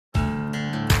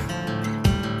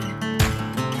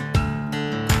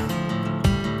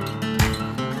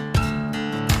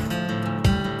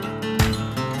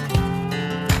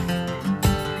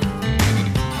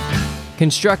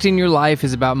Constructing your life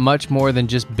is about much more than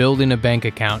just building a bank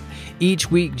account. Each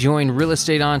week, join real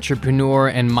estate entrepreneur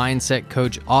and mindset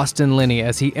coach Austin Linney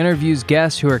as he interviews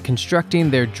guests who are constructing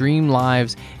their dream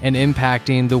lives and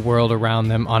impacting the world around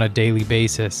them on a daily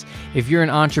basis. If you're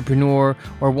an entrepreneur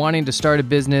or wanting to start a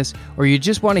business, or you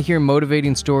just want to hear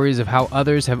motivating stories of how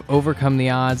others have overcome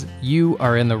the odds, you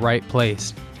are in the right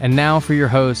place. And now for your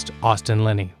host, Austin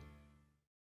Linney.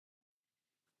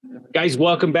 Guys,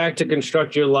 welcome back to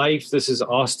Construct Your Life. This is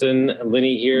Austin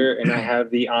Linney here, and I have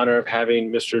the honor of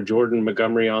having Mr. Jordan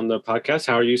Montgomery on the podcast.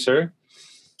 How are you, sir?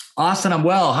 Austin, I'm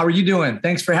well. How are you doing?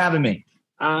 Thanks for having me.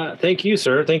 Thank you,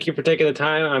 sir. Thank you for taking the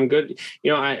time. I'm good.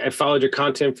 You know, I followed your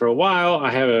content for a while.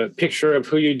 I have a picture of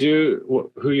who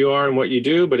you are and what you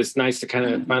do, but it's nice to kind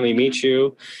of finally meet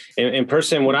you in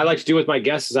person. What I like to do with my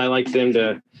guests is I like them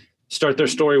to start their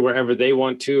story wherever they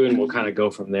want to, and we'll kind of go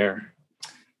from there.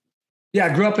 Yeah,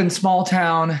 I grew up in small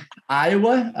town,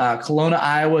 Iowa, Kelowna,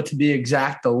 Iowa, to be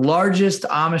exact, the largest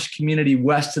Amish community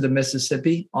west of the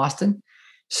Mississippi, Austin.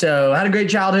 So I had a great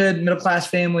childhood, middle-class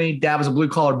family. Dad was a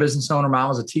blue-collar business owner. Mom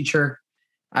was a teacher.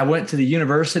 I went to the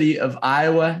University of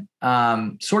Iowa,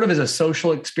 sort of as a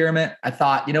social experiment. I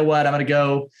thought, you know what, I'm going to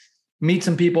go meet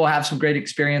some people, have some great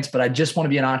experience, but I just want to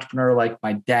be an entrepreneur like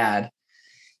my dad.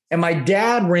 And my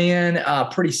dad ran a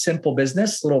pretty simple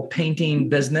business, little painting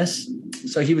business.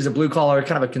 So he was a blue collar,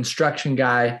 kind of a construction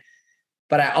guy.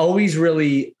 But I always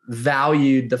really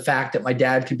valued the fact that my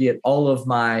dad could be at all of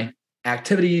my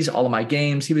activities, all of my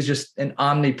games. He was just an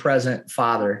omnipresent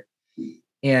father,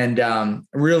 and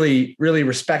really, really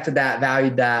respected that,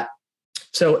 valued that.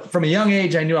 So from a young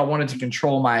age, I knew I wanted to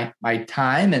control my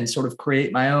time and sort of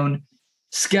create my own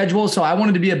schedule. So I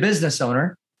wanted to be a business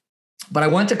owner. But I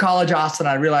went to college, Austin.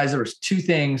 I realized there was two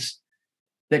things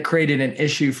that created an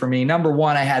issue for me. Number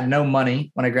one, I had no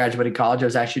money when I graduated college. I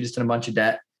was actually just in a bunch of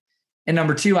debt. And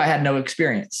number two, I had no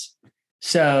experience.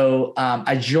 So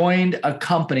I joined a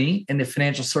company in the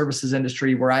financial services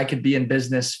industry where I could be in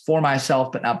business for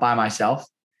myself, but not by myself.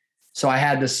 So I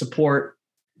had the support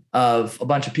of a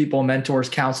bunch of people, mentors,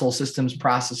 counsel, systems,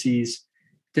 processes.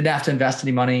 Didn't have to invest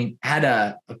any money. Had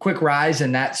a quick rise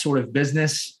in that sort of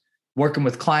business, working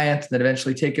with clients, then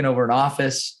eventually taking over an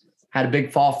office. Had a big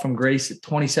fall from grace at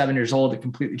 27 years old. It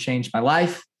completely changed my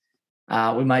life.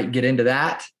 We might get into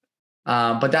that.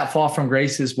 But that fall from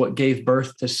grace is what gave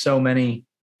birth to so many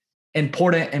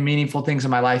important and meaningful things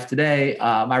in my life today.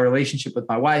 My relationship with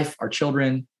my wife, our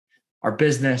children, our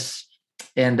business.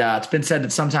 And it's been said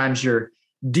that sometimes your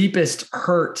deepest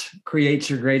hurt creates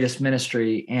your greatest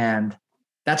ministry. And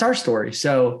that's our story.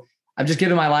 So I've just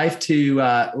given my life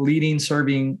to leading,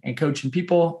 serving, and coaching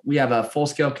people. We have a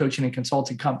full-scale coaching and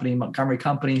consulting company, Montgomery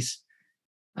Companies,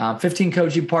 15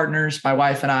 coaching partners. My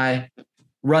wife and I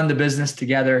run the business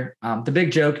together. The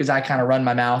big joke is I kind of run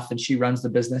my mouth and she runs the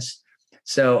business.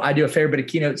 So I do a fair bit of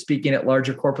keynote speaking at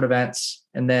larger corporate events.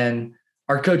 And then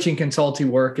our coaching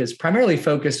consulting work is primarily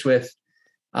focused with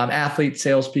athletes,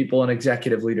 salespeople, and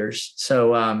executive leaders.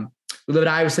 So we live in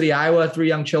Iowa City, Iowa, 3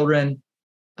 young children.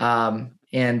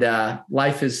 And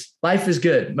life is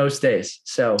good most days.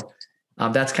 So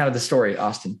that's kind of the story,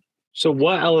 Austin. So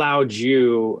what allowed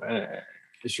you,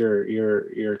 as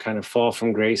your kind of fall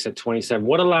from grace at 27,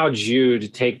 what allowed you to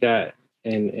take that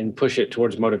and push it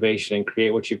towards motivation and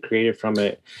create what you created from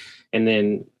it? And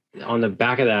then on the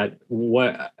back of that,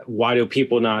 why do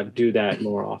people not do that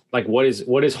more often? Like what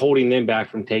is holding them back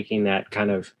from taking that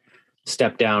kind of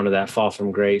step down to that fall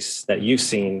from grace that you've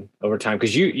seen over time?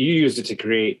 Because you used it to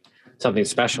create something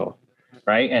special,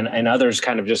 right? And others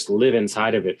kind of just live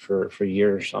inside of it for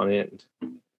years on end.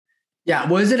 Yeah.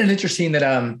 Well, isn't it interesting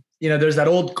that, there's that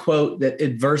old quote that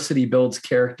adversity builds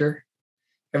character.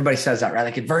 Everybody says that, right?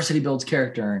 Like adversity builds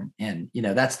character and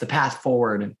that's the path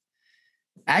forward. And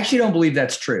I actually don't believe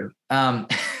that's true. I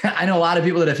know a lot of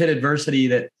people that have hit adversity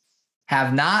that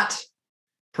have not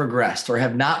progressed or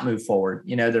have not moved forward.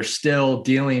 They're still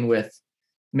dealing with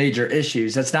major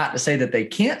issues. That's not to say that they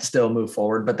can't still move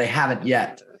forward, but they haven't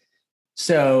yet.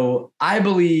 So I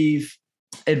believe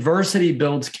adversity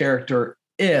builds character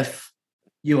if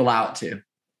you allow it to.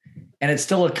 And it's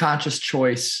still a conscious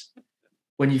choice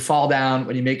when you fall down,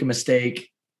 when you make a mistake,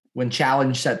 when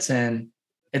challenge sets in.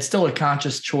 It's still a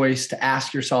conscious choice to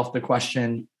ask yourself the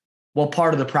question, what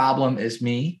part of the problem is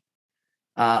me?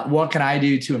 What can I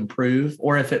do to improve?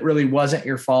 Or if it really wasn't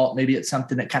your fault, maybe it's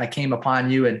something that kind of came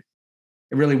upon you and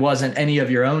it really wasn't any of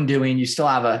your own doing. You still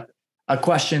have a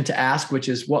question to ask, which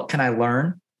is, what can I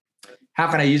learn?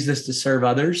 How can I use this to serve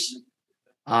others?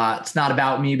 It's not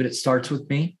about me, but it starts with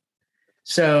me.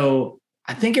 So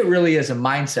I think it really is a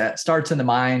mindset. It starts in the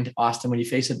mind, Austin, when you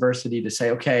face adversity to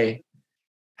say, okay,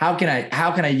 how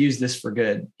can I use this for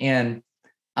good? And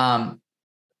I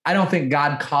don't think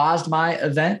God caused my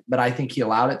event, but I think he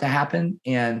allowed it to happen.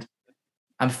 And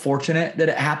I'm fortunate that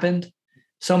it happened.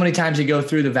 So many times we go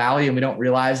through the valley and we don't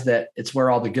realize that it's where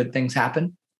all the good things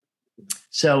happen.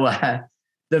 So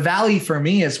the valley for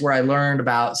me is where I learned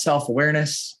about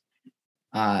self-awareness.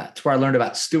 It's where I learned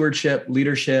about stewardship,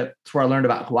 leadership. It's where I learned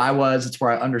about who I was. It's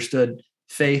where I understood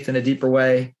faith in a deeper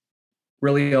way,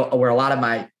 really where a lot of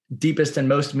my deepest and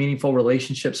most meaningful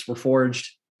relationships were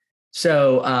forged.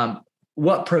 So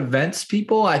what prevents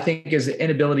people, I think, is the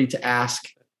inability to ask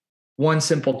one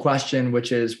simple question,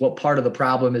 which is, what part of the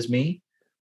problem is me?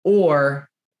 Or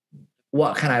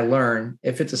what can I learn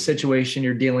if it's a situation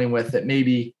you're dealing with that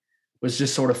maybe was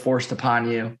just sort of forced upon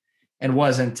you and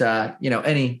wasn't,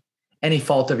 any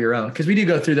fault of your own? Because we do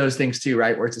go through those things too,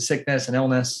 right? Where it's a sickness, an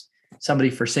illness, somebody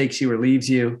forsakes you or leaves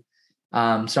you.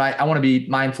 So I want to be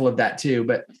mindful of that too.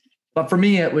 But for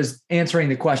me, it was answering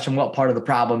the question, what part of the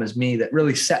problem is me, that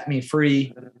really set me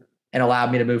free and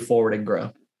allowed me to move forward and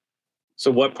grow. So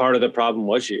what part of the problem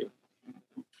was you?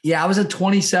 Yeah, I was a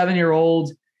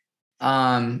 27-year-old,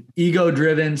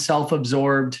 ego-driven,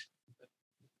 self-absorbed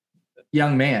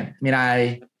young man. I mean,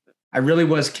 I really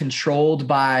was controlled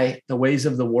by the ways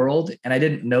of the world, and I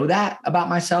didn't know that about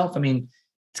myself. I mean,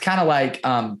 it's kind of like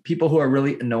people who are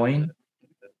really annoying.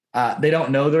 They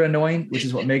don't know they're annoying, which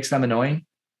is what makes them annoying.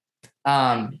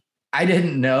 I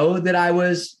didn't know that I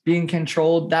was being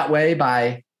controlled that way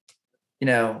by,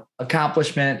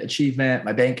 accomplishment, achievement,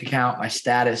 my bank account, my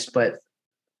status, but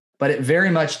it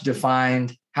very much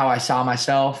defined how I saw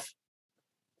myself.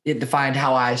 It defined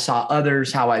how I saw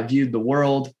others, how I viewed the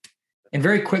world. And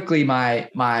very quickly,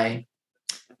 my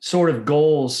sort of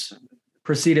goals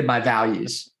preceded my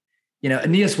values.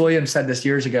 Aeneas Williams said this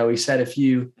years ago. He said, if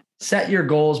you set your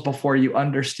goals before you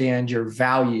understand your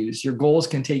values, your goals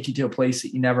can take you to a place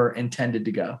that you never intended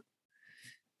to go.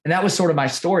 And that was sort of my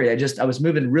story. I was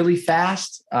moving really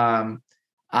fast.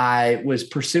 I was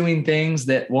pursuing things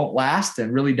that won't last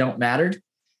and really don't matter.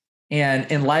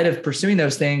 And in light of pursuing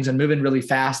those things and moving really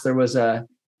fast, there was a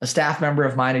staff member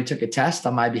of mine who took a test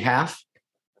on my behalf.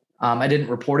 I didn't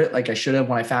report it like I should have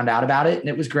when I found out about it. And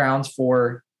it was grounds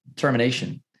for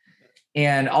termination.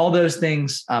 And all those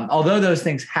things, although those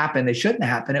things happened, they shouldn't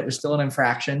happen. It was still an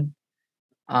infraction.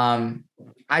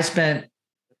 I spent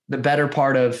the better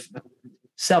part of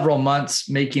several months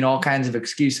making all kinds of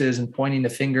excuses and pointing the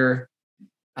finger.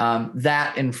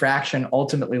 That infraction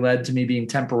ultimately led to me being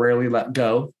temporarily let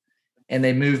go. And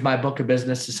they moved my book of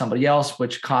business to somebody else,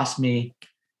 which cost me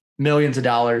millions of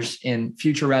dollars in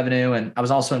future revenue. And I was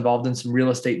also involved in some real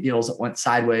estate deals that went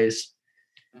sideways.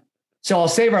 So I'll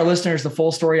save our listeners the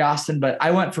full story, Austin, but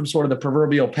I went from sort of the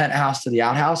proverbial penthouse to the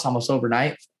outhouse almost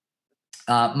overnight.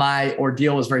 My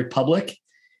ordeal was very public.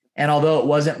 And although it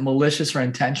wasn't malicious or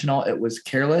intentional, it was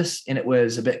careless and it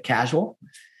was a bit casual.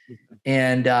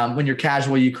 And when you're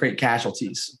casual, you create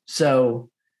casualties. So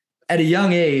at a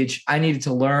young age, I needed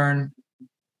to learn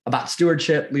about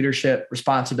stewardship, leadership,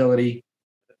 responsibility.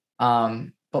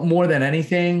 But more than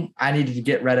anything, I needed to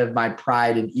get rid of my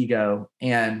pride and ego.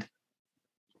 And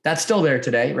that's still there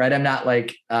today, right? I'm not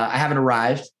like, I haven't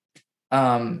arrived.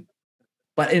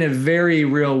 But in a very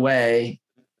real way,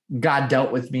 God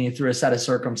dealt with me through a set of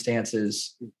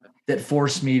circumstances that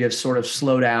forced me to sort of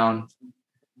slow down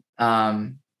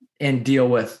and deal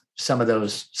with some of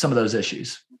those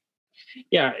issues.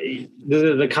 Yeah.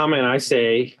 The comment I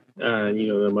say,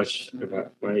 know much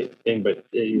about my thing, but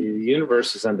the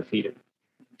universe is undefeated.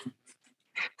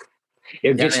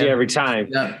 It gets you every time.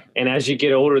 Yeah. And as you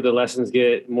get older, the lessons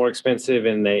get more expensive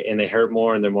and they hurt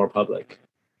more and they're more public,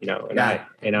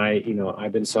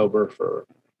 I've been sober for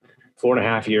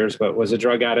 4.5 years, but was a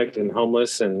drug addict and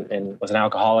homeless and was an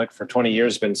alcoholic for 20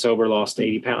 years, been sober, lost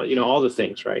 80 pounds, all the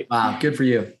things, right? Wow. Good for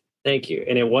you. Thank you.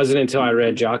 And it wasn't until I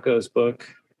read Jocko's book,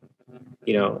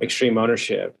 Extreme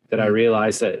Ownership, that I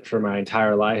realized that for my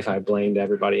entire life, I blamed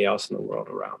everybody else in the world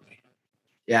around me.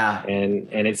 Yeah.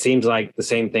 And it seems like the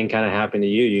same thing kind of happened to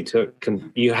you.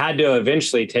 You had to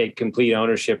eventually take complete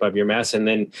ownership of your mess. And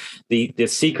then the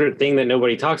secret thing that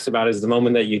nobody talks about is the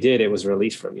moment that you did, it was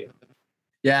released from you.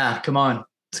 Yeah. Come on.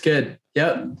 It's good.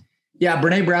 Yep. Yeah.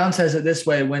 Brene Brown says it this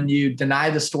way: when you deny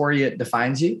the story, it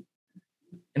defines you.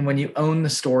 And when you own the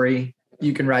story,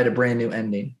 you can write a brand new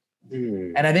ending.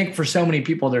 And I think for so many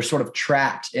people, they're sort of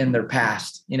trapped in their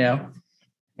past,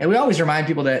 and we always remind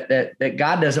people that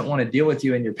God doesn't want to deal with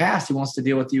you in your past. He wants to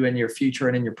deal with you in your future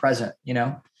and in your present,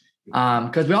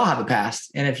 because we all have a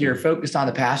past. And if you're focused on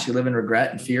the past, you live in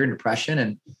regret and fear and depression.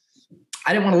 And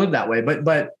I didn't want to live that way.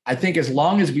 But I think as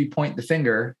long as we point the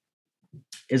finger,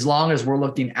 as long as we're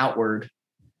looking outward,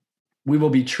 we will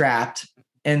be trapped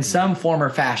in some form or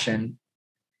fashion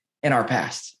in our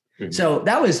past. Mm-hmm. So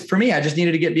that was, for me, I just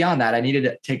needed to get beyond that. I needed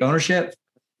to take ownership.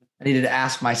 I needed to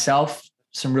ask myself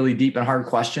some really deep and hard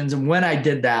questions. And when I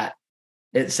did that,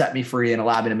 it set me free and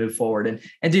allowed me to move forward.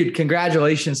 And dude,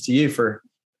 congratulations to you for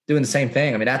doing the same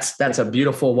thing. I mean, that's a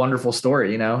beautiful, wonderful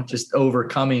story, just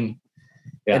overcoming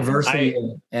adversity.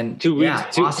 And 2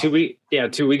 weeks, awesome.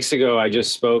 2 weeks ago, I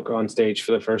just spoke on stage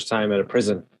for the first time at a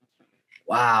prison.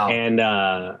 Wow.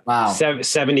 And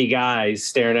 70 guys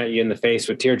staring at you in the face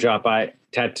with teardrop eye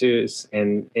tattoos.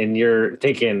 And you're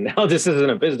thinking, oh, this isn't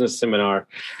a business seminar.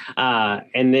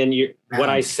 And then what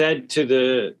I said to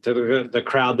the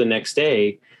crowd the next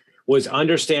day was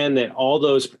understand that all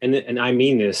those, and I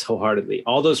mean this wholeheartedly,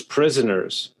 all those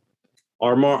prisoners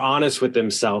are more honest with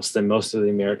themselves than most of the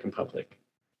American public.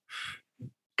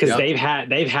 Because they've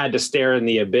had to stare in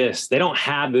the abyss. They don't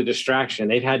have the distraction.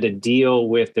 They've had to deal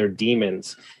with their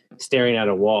demons staring at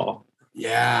a wall.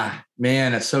 Yeah,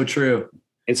 man, that's so true.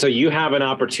 And so you have an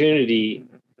opportunity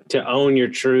to own your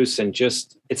truths and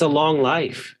it's a long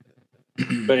life.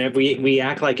 But if we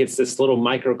act like it's this little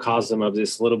microcosm of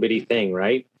this little bitty thing,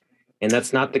 right? And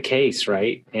that's not the case,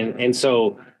 right? And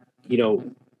so,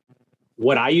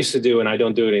 what I used to do, and I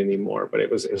don't do it anymore, but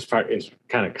it was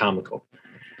kind of comical.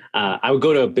 I would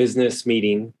go to a business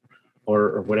meeting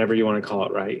or whatever you want to call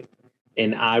it, right?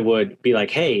 And I would be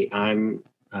like, "Hey, I'm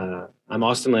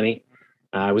Austin Linney.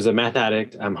 I was a meth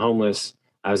addict. I'm homeless.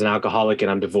 I was an alcoholic,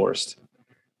 and I'm divorced."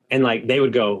 And like they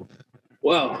would go,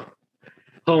 "Whoa,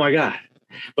 oh my God!"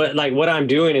 But like what I'm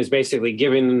doing is basically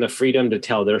giving them the freedom to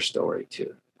tell their story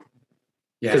too.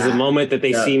 Because the moment that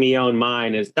they see me own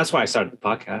mine that's why I started the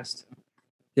podcast.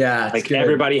 Yeah, like good.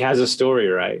 Everybody has a story,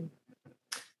 right?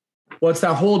 Well, it's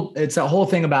that whole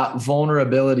thing about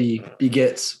vulnerability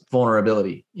begets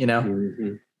vulnerability,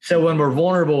 Mm-hmm. So when we're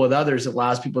vulnerable with others, it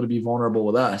allows people to be vulnerable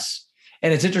with us.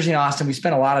 And it's interesting, Austin, we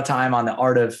spent a lot of time on the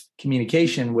art of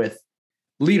communication with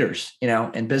leaders,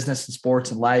 in business and sports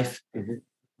and life. Mm-hmm.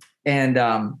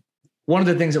 And one of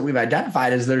the things that we've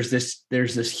identified is there's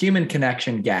this human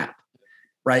connection gap,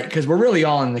 right? Because we're really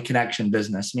all in the connection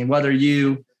business. I mean, whether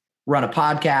you run a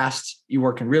podcast, you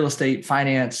work in real estate,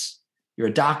 finance, you're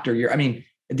a doctor, at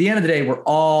the end of the day, we're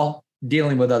all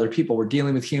dealing with other people. We're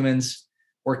dealing with humans.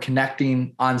 We're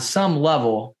connecting on some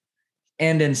level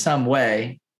and in some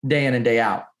way, day in and day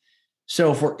out.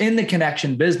 So if we're in the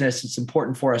connection business, it's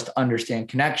important for us to understand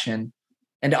connection.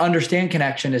 And to understand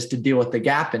connection is to deal with the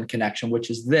gap in connection, which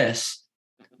is this.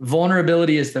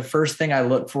 Vulnerability is the first thing I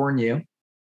look for in you.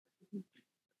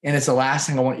 And it's the last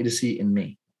thing I want you to see in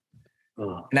me.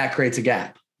 And that creates a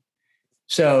gap.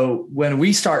 So when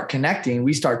we start connecting,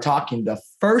 we start talking, the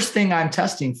first thing I'm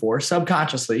testing for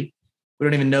subconsciously, we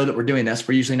don't even know that we're doing this.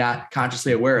 We're usually not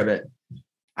consciously aware of it.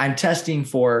 I'm testing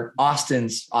for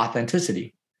Austin's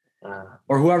authenticity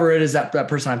or whoever it is that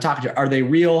person I'm talking to. Are they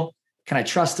real? Can I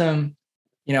trust them?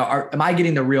 Am I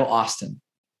getting the real Austin?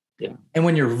 Yeah. And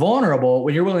when you're vulnerable,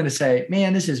 when you're willing to say,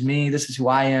 man, this is me, this is who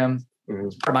I am,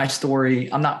 it's part of my story.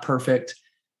 I'm not perfect.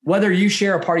 Whether you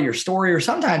share a part of your story or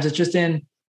sometimes it's just in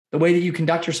the way that you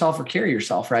conduct yourself or carry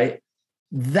yourself, right?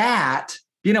 That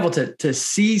being able to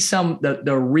see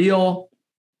the real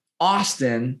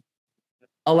Austin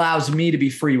allows me to be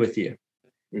free with you.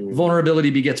 Mm-hmm. Vulnerability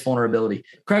begets vulnerability.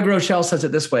 Craig Rochelle says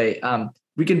it this way.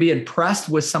 We can be impressed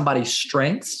with somebody's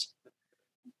strengths,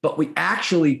 but we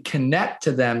actually connect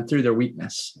to them through their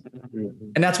weakness.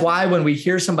 Mm-hmm. And that's why when we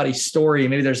hear somebody's story,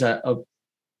 maybe there's a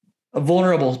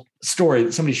vulnerable story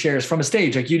that somebody shares from a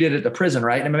stage, like you did at the prison,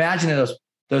 right? And I'm imagining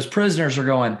those prisoners are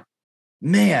going,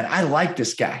 man, I like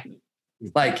this guy.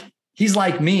 Like, he's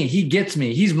like me. He gets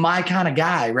me. He's my kind of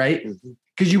guy, right?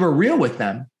 Because you were real with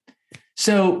them.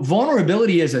 So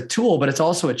vulnerability is a tool, but it's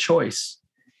also a choice.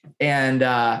 And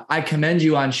I commend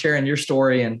you on sharing your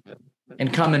story and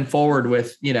coming forward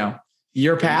with,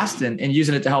 your past and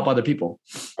using it to help other people.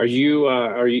 Are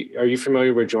you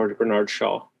familiar with George Bernard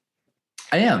Shaw?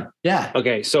 I am. Yeah.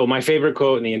 Okay. So my favorite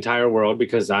quote in the entire world,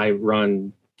 because I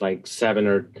run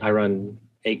I run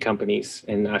 8 companies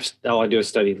and all I do is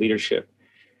study leadership.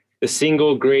 The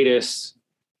single greatest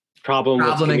problem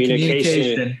with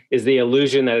communication is the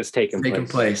illusion that it's taken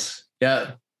place.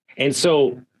 Yeah. And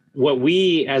so what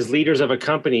we as leaders of a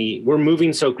company, we're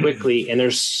moving so quickly and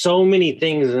there's so many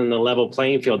things in the level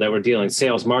playing field that we're dealing,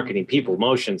 sales, marketing, people,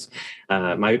 emotions.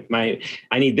 I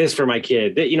need this for my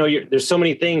kid. There's so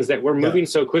many things that we're moving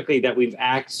so quickly that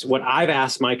what I've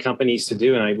asked my companies to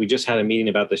do, and we just had a meeting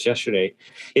about this yesterday,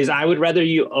 is I would rather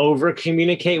you over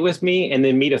communicate with me and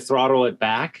then me to throttle it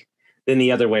back than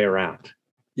the other way around.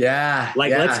 Yeah.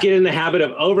 Let's get in the habit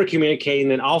of over communicating,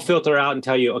 then I'll filter out and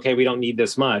tell you, okay, we don't need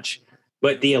this much.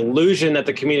 But the illusion that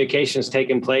the communication is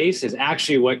taking place is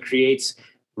actually what creates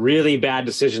really bad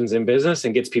decisions in business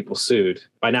and gets people sued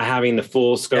by not having the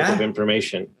full scope of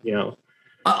information, you know.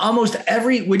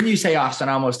 Wouldn't you say, Austin,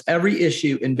 almost every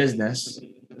issue in business,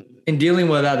 in dealing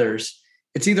with others,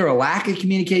 it's either a lack of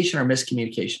communication or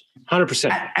miscommunication.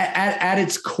 100%. At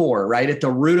its core, right? At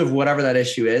the root of whatever that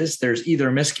issue is, there's either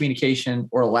miscommunication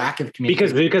or a lack of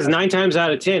communication. Because 9 times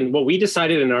out of 10, what we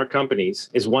decided in our companies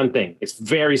is one thing. It's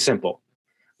very simple.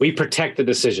 We protect the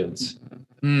decisions.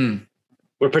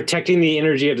 We're protecting the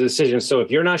energy of the decisions. So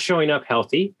if you're not showing up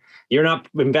healthy, you're not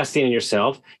investing in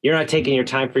yourself, you're not taking your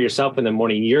time for yourself in the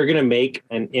morning, you're going to make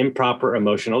an improper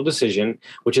emotional decision,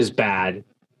 which is bad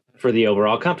for the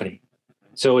overall company.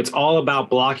 So it's all about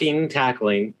blocking and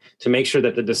tackling to make sure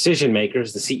that the decision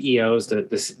makers, the CEOs,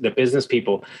 the business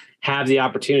people have the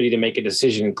opportunity to make a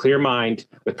decision in clear mind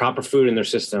with proper food in their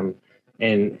system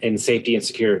and safety and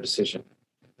secure decision.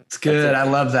 It's good. I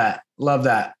love that. Love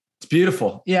that. It's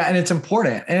beautiful. Yeah. And it's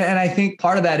important. And I think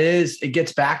part of that is it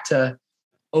gets back to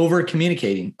over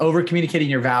communicating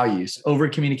your values, over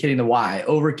communicating the why,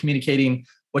 over communicating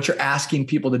what you're asking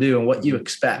people to do and what you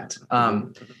expect.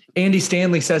 Andy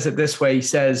Stanley says it this way. He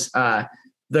says,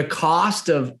 the cost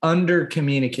of under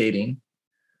communicating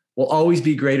will always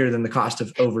be greater than the cost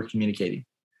of over communicating,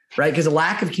 right? Because a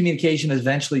lack of communication is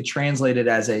eventually translated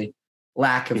as a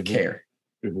lack of care.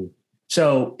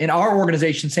 So in our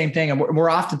organization, same thing. And we're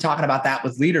often talking about that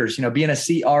with leaders, you know, being a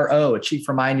CRO, a chief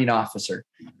reminding officer,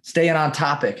 staying on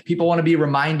topic. People want to be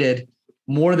reminded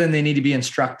more than they need to be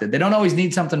instructed. They don't always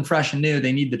need something fresh and new.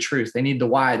 They need the truth. They need the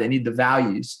why. They need the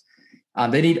values.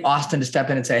 They need Austin to step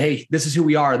in and say, hey, this is who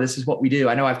we are. This is what we do.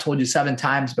 I know I've told you 7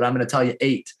 times, but I'm going to tell you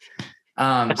 8.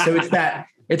 So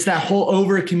it's that whole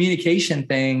over communication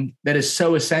thing that is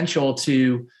so essential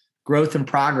to growth and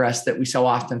progress that we so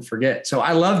often forget. So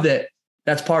I love that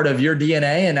that's part of your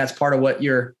DNA and that's part of what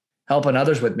you're helping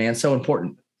others with, man. So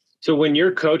important. So when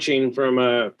you're coaching from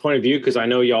a point of view, because I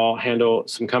know y'all handle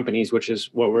some companies, which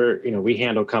is what we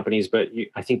handle companies, but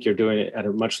I think you're doing it at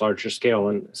a much larger scale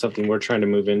and something we're trying to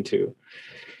move into.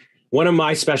 One of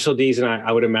my specialties, and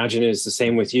I would imagine is the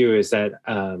same with you, is that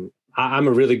I'm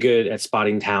really good at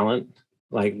spotting talent,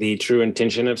 like the true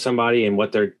intention of somebody and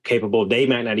what they're capable of. They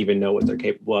might not even know what they're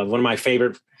capable of. One of my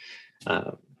favorite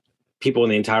people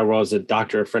in the entire world is a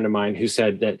doctor, a friend of mine, who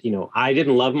said that, I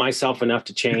didn't love myself enough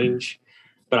to change,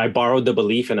 but I borrowed the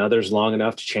belief in others long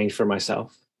enough to change for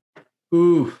myself.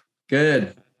 Ooh,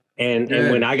 good. And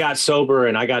when I got sober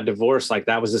and I got divorced, like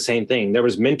that was the same thing. There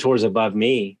was mentors above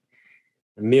me,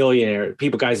 millionaire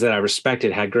people, guys that I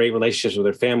respected, had great relationships with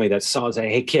their family that saw and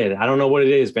say, hey kid, I don't know what it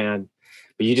is, man,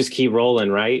 but you just keep rolling.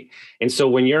 Right. And so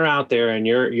when you're out there and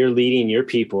you're leading your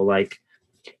people, like,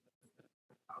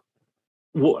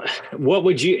 what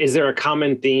would you, is there a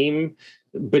common theme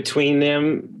between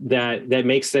them that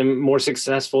makes them more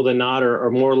successful than not, or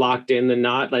more locked in than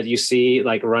not, that you see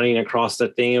like running across the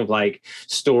thing of like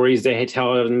stories they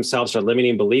tell themselves or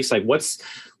limiting beliefs? Like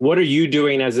what are you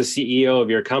doing as a CEO of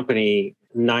your company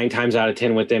 9 times out of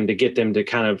 10 with them to get them to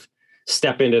kind of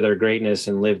step into their greatness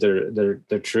and live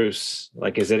their truths?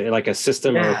 Like, is it like a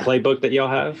system or a playbook that y'all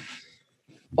have?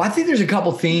 Well, I think there's a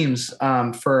couple themes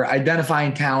for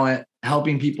identifying talent,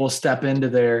 helping people step into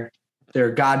their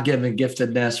God-given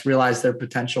giftedness, realize their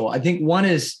potential. I think one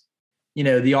is,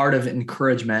 the art of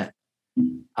encouragement.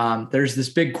 There's this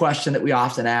big question that we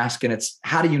often ask, and it's,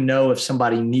 how do you know if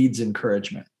somebody needs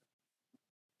encouragement?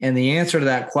 And the answer to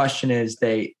that question is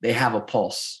they have a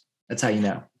pulse. That's how you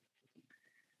know.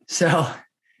 So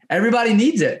everybody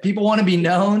needs it. People want to be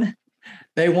known.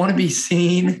 They want to be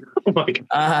seen. Oh my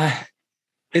God.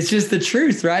 It's just the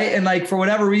truth, right? And like, for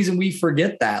whatever reason, we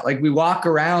forget that. Like, we walk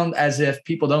around as if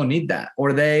people don't need that,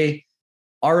 or they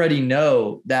already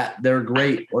know that they're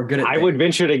great or good at I would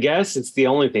venture to guess it's the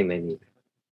only thing they need.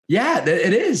 Yeah,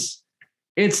 it is.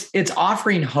 It's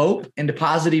offering hope and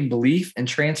depositing belief and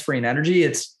transferring energy.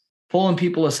 It's pulling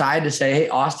people aside to say, hey,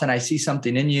 Austin, I see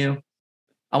something in you.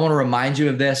 I want to remind you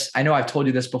of this. I know I've told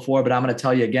you this before, but I'm going to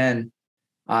tell you again.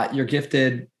 You're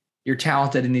gifted. You're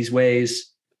talented in these ways.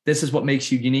 This is what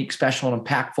makes you unique, special, and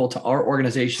impactful to our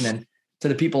organization and to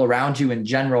the people around you in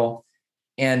general.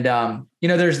 And,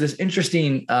 there's this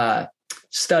interesting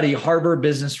study. Harvard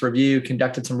Business Review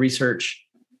conducted some research.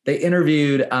 They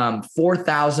interviewed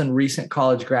 4,000 recent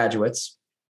college graduates,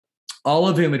 all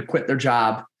of whom had quit their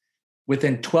job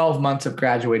within 12 months of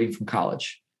graduating from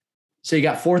college. So you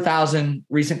got 4,000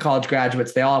 recent college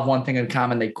graduates. They all have one thing in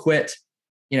common. They quit,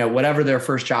 whatever their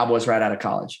first job was right out of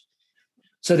college.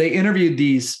 So they interviewed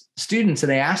these students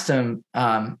and they asked them,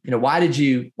 why'd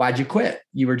you quit?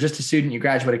 You were just a student, you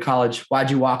graduated college. Why'd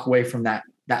you walk away from that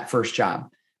that first job?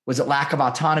 Was it lack of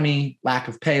autonomy, lack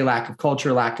of pay, lack of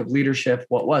culture, lack of leadership?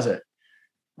 What was it?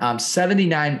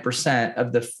 79%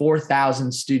 of the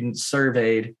 4,000 students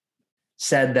surveyed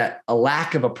said that a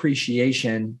lack of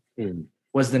appreciation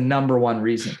was the number one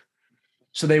reason.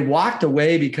 So they walked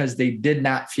away because they did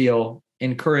not feel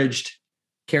encouraged,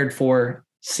 cared for,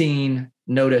 seen,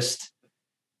 noticed,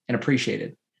 and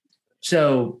appreciated.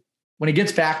 So when it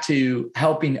gets back to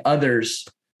helping others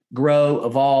grow,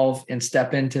 evolve, and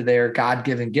step into their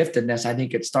God-given giftedness, I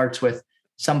think it starts with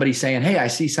somebody saying, hey, I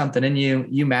see something in you.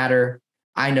 You matter.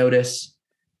 I notice.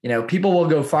 People will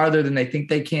go farther than they think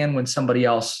they can when somebody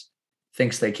else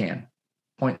thinks they can.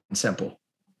 Point and simple.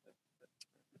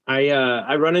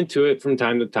 I run into it from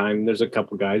time to time. There's a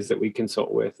couple guys that we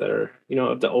consult with that are,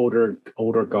 of the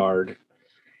older guard.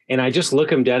 And I just look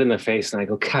them dead in the face and I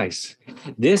go, guys,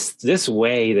 this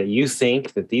way that you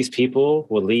think that these people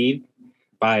will lead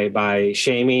by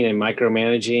shaming and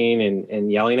micromanaging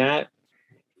and yelling at,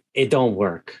 it don't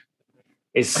work.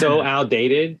 It's so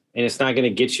outdated and it's not going to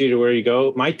get you to where you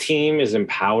go. My team is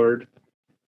empowered.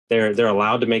 They're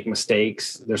allowed to make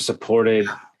mistakes. They're supported.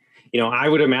 I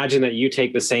would imagine that you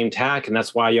take the same tack, and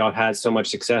that's why y'all had so much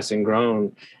success and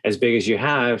grown as big as you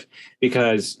have,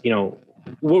 because,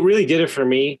 what really did it for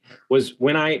me was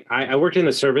when I worked in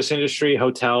the service industry,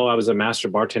 hotel. I was a master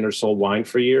bartender, sold wine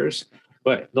for years.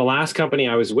 But the last company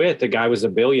I was with, the guy was a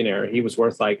billionaire. He was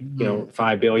worth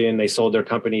 $5 billion. They sold their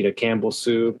company to Campbell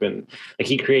Soup. And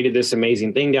he created this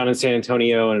amazing thing down in San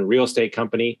Antonio and a real estate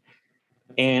company.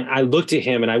 And I looked at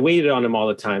him and I waited on him all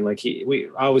the time. I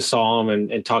always saw him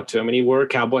and talked to him, and he wore a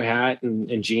cowboy hat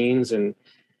and jeans. And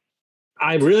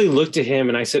I really looked at him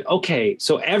and I said, okay,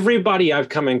 so everybody I've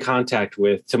come in contact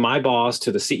with, to my boss,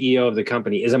 to the CEO of the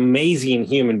company, is amazing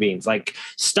human beings.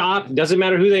 Stop, doesn't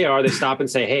matter who they are. They stop and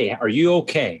say, hey, are you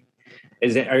okay?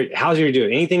 How's you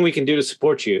doing? Anything we can do to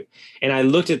support you? And I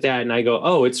looked at that and I go,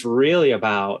 oh, it's really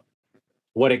about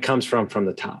what it comes from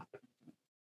the top.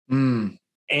 And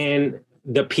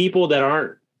the people that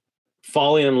aren't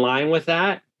falling in line with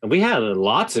that, and we had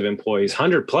lots of employees,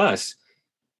 100 plus,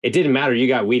 it didn't matter. You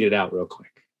got weeded out real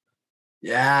quick.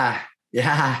 Yeah.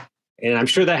 And I'm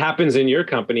sure that happens in your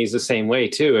companies the same way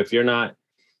too.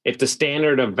 If the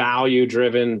standard of value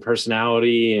driven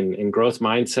personality and growth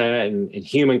mindset and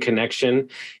human connection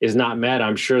is not met,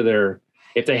 I'm sure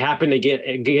if they happen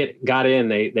to got in,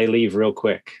 they leave real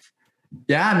quick.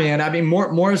 Yeah, man. I mean,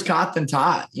 more is caught than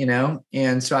taught,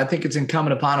 And so I think it's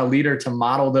incumbent upon a leader to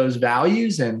model those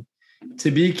values and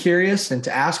to be curious and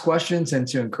to ask questions and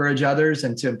to encourage others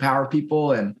and to empower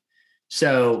people. And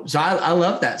so I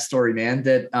love that story, man,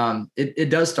 that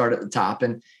it does start at the top.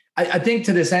 And I think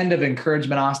to this end of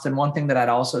encouragement, Austin, one thing that I'd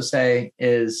also say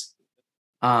is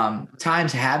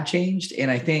times have changed.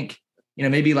 And I think,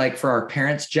 maybe for our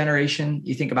parents' generation,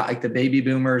 you think about the baby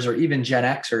boomers or even Gen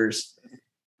Xers,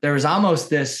 there was almost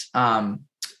this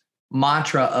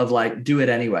mantra of do it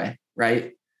anyway,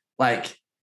 right?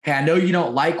 Hey, I know you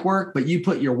don't like work, but you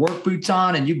put your work boots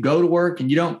on and you go to work and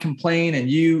you don't complain. And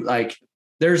you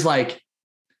there's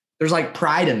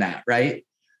pride in that, right?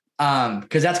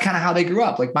 Because that's kind of how they grew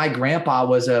up. My grandpa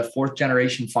was a 4th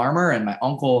generation farmer and my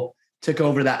uncle took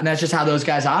over that. And that's just how those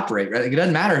guys operate, right? It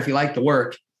doesn't matter if you like the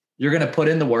work, you're going to put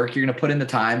in the work, you're going to put in the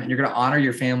time, and you're going to honor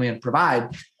your family and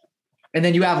provide. And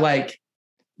then you have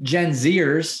Gen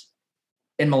Zers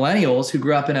and millennials who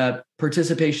grew up in a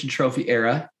participation trophy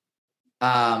era.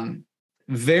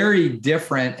 Very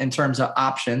different in terms of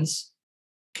options.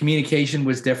 Communication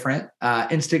was different.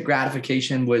 Instant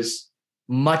gratification was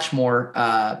much more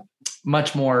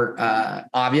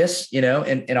obvious,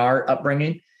 in our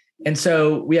upbringing. And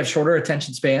so we have shorter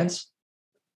attention spans.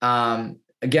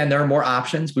 Again, there are more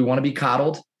options. We want to be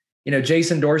coddled.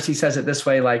 Jason Dorsey says it this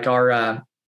way,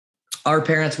 our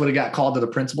parents would have got called to the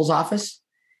principal's office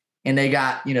and they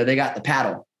got the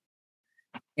paddle.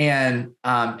 And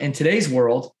in today's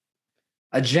world,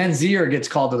 a Gen Zer gets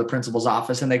called to the principal's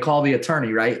office and they call the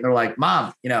attorney, right? And they're like,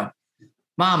 mom,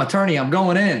 attorney, I'm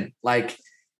going in.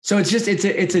 So it's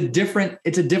a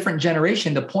different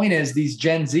generation. The point is these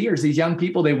Gen Zers, these young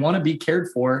people, they want to be cared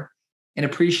for and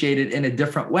appreciated in a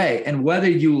different way. And whether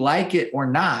you like it or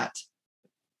not,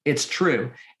 it's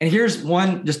true. And here's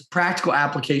one just practical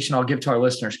application I'll give to our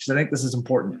listeners, because I think this is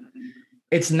important.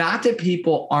 It's not that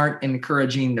people aren't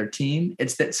encouraging their team.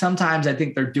 It's that sometimes I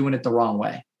think they're doing it the wrong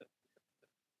way.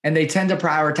 And they tend to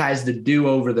prioritize the do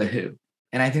over the who.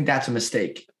 And I think that's a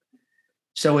mistake.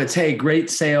 So it's, hey, great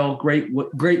sale, great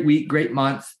week, great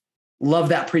month. Love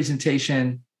that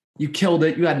presentation. You killed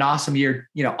it. You had an awesome year.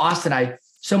 Austin, I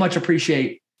so much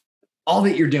appreciate all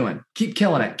that you're doing. Keep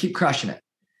killing it. Keep crushing it.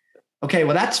 Okay,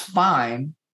 well, that's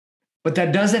fine. but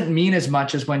that doesn't mean as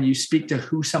much as when you speak to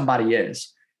who somebody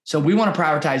is. So we want to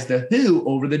prioritize the who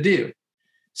over the do.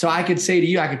 So I could say to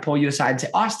you, I could pull you aside and say,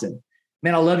 Austin,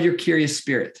 man, I love your curious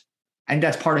spirit. I think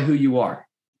that's part of who you are.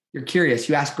 You're curious.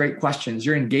 You ask great questions.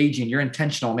 You're engaging. You're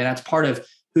intentional. Man, that's part of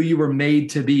who you were made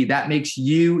to be. That makes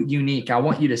you unique. I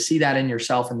want you to see that in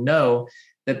yourself and know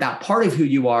that that part of who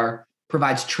you are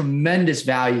provides tremendous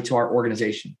value to our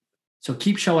organization. So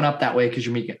keep showing up that way because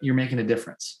you're making a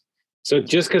difference. So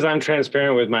just because I'm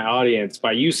transparent with my audience,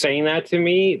 by you saying that to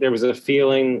me, there was a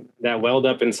feeling that welled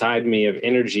up inside me of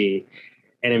energy,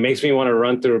 and it makes me want to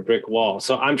run through a brick wall.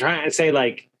 So I'm trying to say,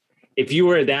 like, if you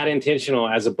were that intentional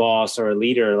as a boss or a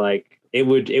leader, like it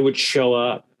would show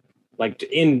up, like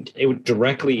it would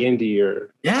directly into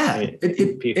your. Yeah,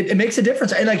 it makes a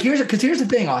difference. And like, here's the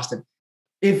thing, Austin.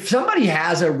 If somebody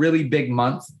has a really big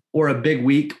month or a big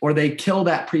week, or they kill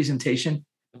that presentation,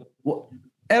 well,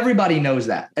 everybody knows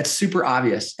that. It's super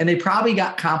obvious. And they probably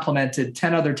got complimented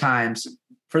 10 other times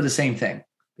for the same thing.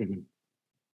 Mm-hmm.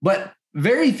 But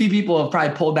very few people have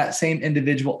probably pulled that same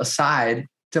individual aside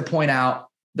to point out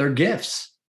their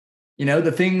gifts,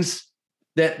 the things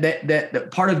that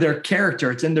part of their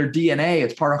character, it's in their DNA,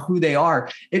 it's part of who they are.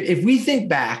 If we think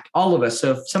back, all of us,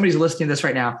 so if somebody's listening to this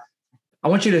right now, I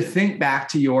want you to think back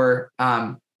to your,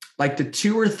 like the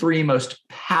 2 or 3 most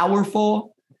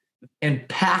powerful,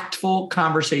 impactful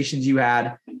conversations you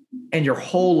had in your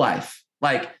whole life,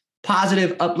 like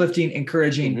positive, uplifting,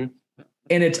 encouraging. Mm-hmm.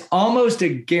 And it's almost a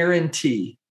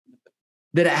guarantee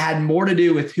that it had more to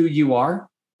do with who you are,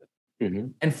 mm-hmm.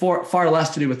 and far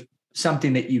less to do with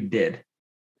something that you did.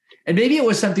 And maybe it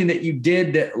was something that you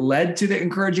did that led to the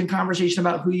encouraging conversation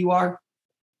about who you are.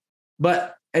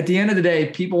 But at the end of the day,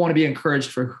 people want to be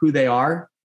encouraged for who they are,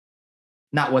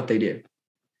 not what they do.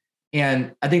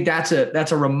 And I think that's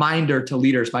a reminder to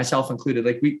leaders, myself included.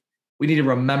 Like we need to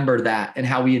remember that and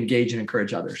how we engage and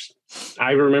encourage others.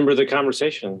 I remember the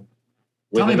conversation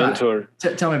with a mentor.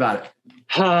 Tell me about it.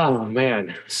 Oh,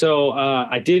 man. So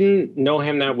I didn't know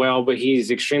him that well, but he's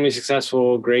extremely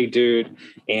successful, great dude.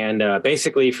 And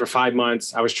basically for 5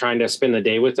 months, I was trying to spend the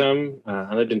day with him.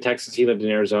 I lived in Texas. He lived in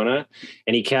Arizona.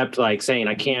 And he kept like saying,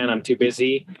 I can't, I'm too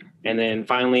busy. And then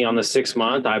finally on the 6th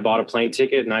month, I bought a plane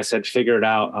ticket and I said, figure it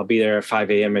out. I'll be there at 5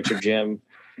 a.m. at your gym.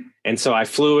 And so I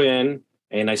flew in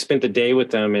and I spent the day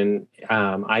with him. And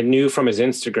I knew from his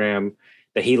Instagram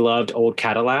that he loved old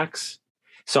Cadillacs.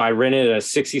 So I rented a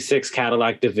 66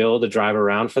 Cadillac DeVille to drive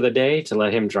around for the day to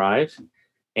let him drive.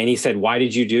 And he said, why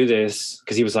did you do this?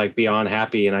 Because he was like beyond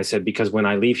happy. And I said, because when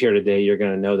I leave here today, you're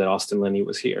going to know that Austin Linney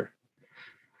was here.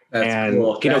 That's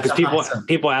cool. Because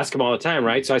people ask him all the time,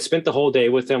 right? So I spent the whole day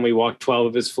with him. We walked 12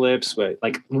 of his flips, but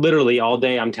like literally all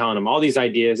day I'm telling him all these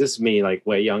ideas. This is me like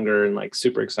way younger and like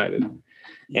super excited.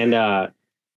 And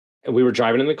we were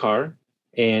driving in the car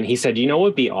and he said, you know what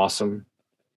would be awesome?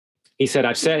 He said,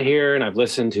 I've sat here and I've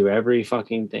listened to every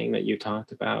fucking thing that you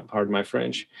talked about. Pardon my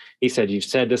French. He said, you've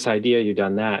said this idea, you've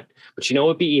done that. But you know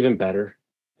what would be even better?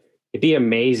 It'd be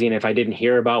amazing if I didn't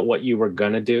hear about what you were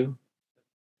going to do.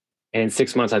 And in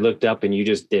 6 months, I looked up and you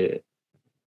just did it.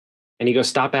 And he goes,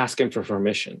 stop asking for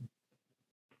permission.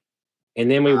 And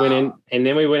then we went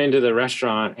into the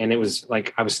restaurant and it was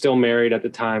like, I was still married at the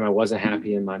time. I wasn't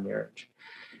happy in my marriage.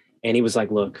 And he was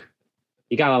like, look,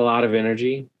 you got a lot of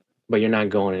energy, but you're not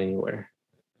going anywhere.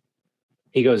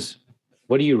 He goes,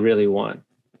 what do you really want?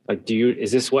 Like,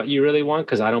 is this what you really want?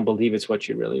 Because I don't believe it's what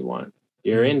you really want.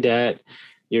 You're in debt.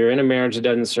 You're in a marriage that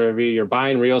doesn't serve you. You're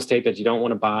buying real estate that you don't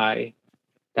want to buy.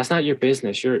 That's not your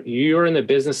business. You're in the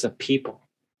business of people.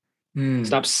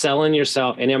 Stop selling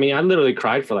yourself. And I mean, I literally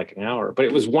cried for like an hour, but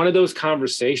it was one of those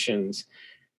conversations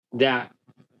that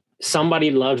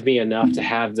somebody loved me enough to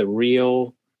have the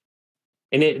real.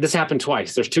 And this happened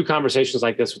twice. There's 2 conversations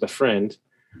like this with a friend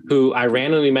who I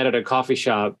randomly met at a coffee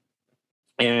shop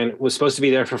and was supposed to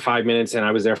be there for 5 minutes. And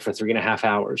I was there for 3.5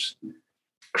 hours,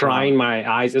 crying my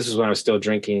eyes. This is when I was still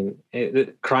drinking,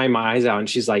 crying my eyes out. And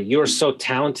she's like, you're so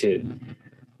talented.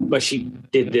 But she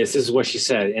did this. This is what she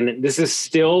said. And this is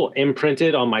still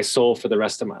imprinted on my soul for the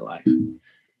rest of my life.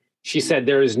 She said,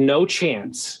 there is no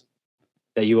chance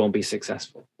that you won't be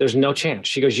successful. There's no chance.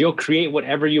 She goes, you'll create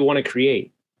whatever you want to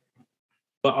create.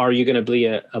 But are you going to be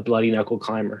a bloody knuckle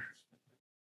climber?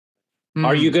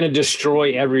 Are you going to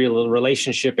destroy every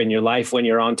relationship in your life when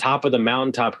you're on top of the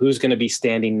mountaintop? Who's going to be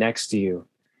standing next to you?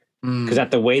 Because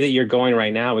at the way that you're going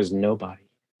right now is nobody.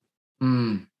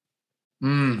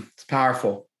 It's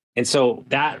powerful. And so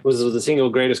that was the single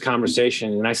greatest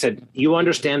conversation. And I said, you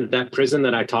understand that prison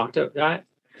that I talked about,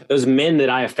 those men that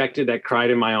I affected that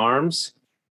cried in my arms,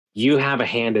 you have a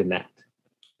hand in that.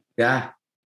 Yeah.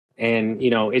 And,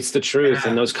 it's the truth.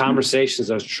 And those conversations,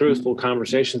 those truthful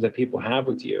conversations that people have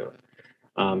with you,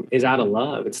 is out of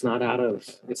love. It's not out of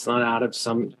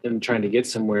them trying to get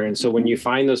somewhere. And so when you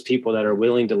find those people that are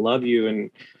willing to love you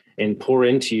and pour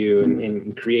into you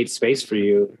and create space for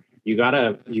you, you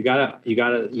gotta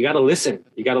listen.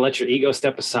 You gotta let your ego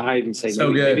step aside and say,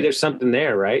 maybe there's something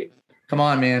there, right? Come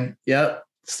on, man. Yep.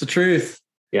 It's the truth.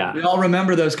 Yeah. We all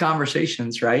remember those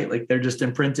conversations, right? Like they're just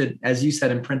imprinted, as you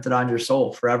said, imprinted on your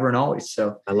soul forever and always.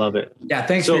 So I love it. Yeah.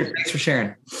 Thanks for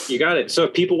sharing. You got it. So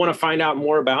if people want to find out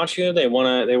more about you, they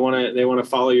want to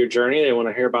follow your journey, they want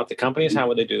to hear about the companies, how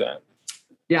would they do that?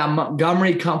 Yeah.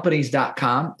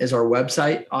 MontgomeryCompanies.com is our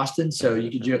website, Austin. So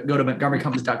you could go to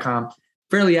MontgomeryCompanies.com.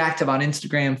 Fairly active on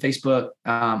Instagram, Facebook,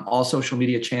 all social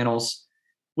media channels.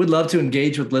 Would love to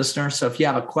engage with listeners. So if you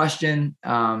have a question,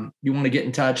 you want to get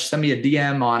in touch, send me a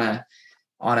DM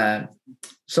on a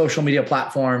social media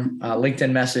platform,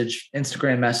 LinkedIn message,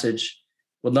 Instagram message.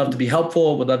 Would love to be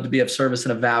helpful. Would love to be of service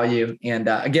and of value. And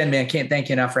again, man, can't thank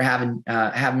you enough for having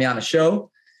me on the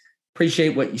show.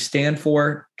 Appreciate what you stand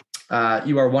for.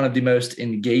 You are one of the most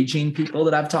engaging people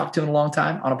that I've talked to in a long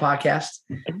time on a podcast.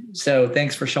 So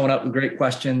thanks for showing up with great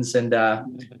questions, and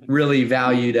really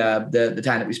valued the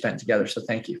time that we spent together. So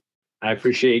thank you. I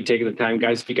appreciate you taking the time,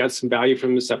 guys. If you got some value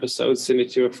from this episode, send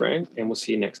it to a friend, and we'll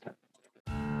see you next time.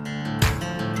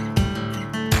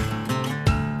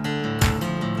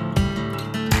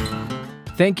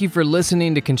 Thank you for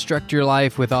listening to Construct Your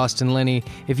Life with Austin Linney.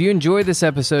 If you enjoyed this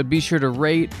episode, be sure to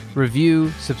rate,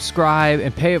 review, subscribe,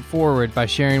 and pay it forward by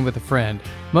sharing with a friend.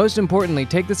 Most importantly,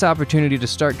 take this opportunity to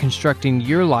start constructing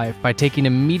your life by taking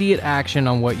immediate action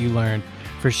on what you learned.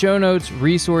 For show notes,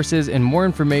 resources, and more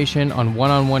information on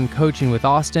one-on-one coaching with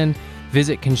Austin,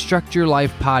 visit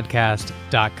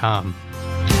constructyourlifepodcast.com.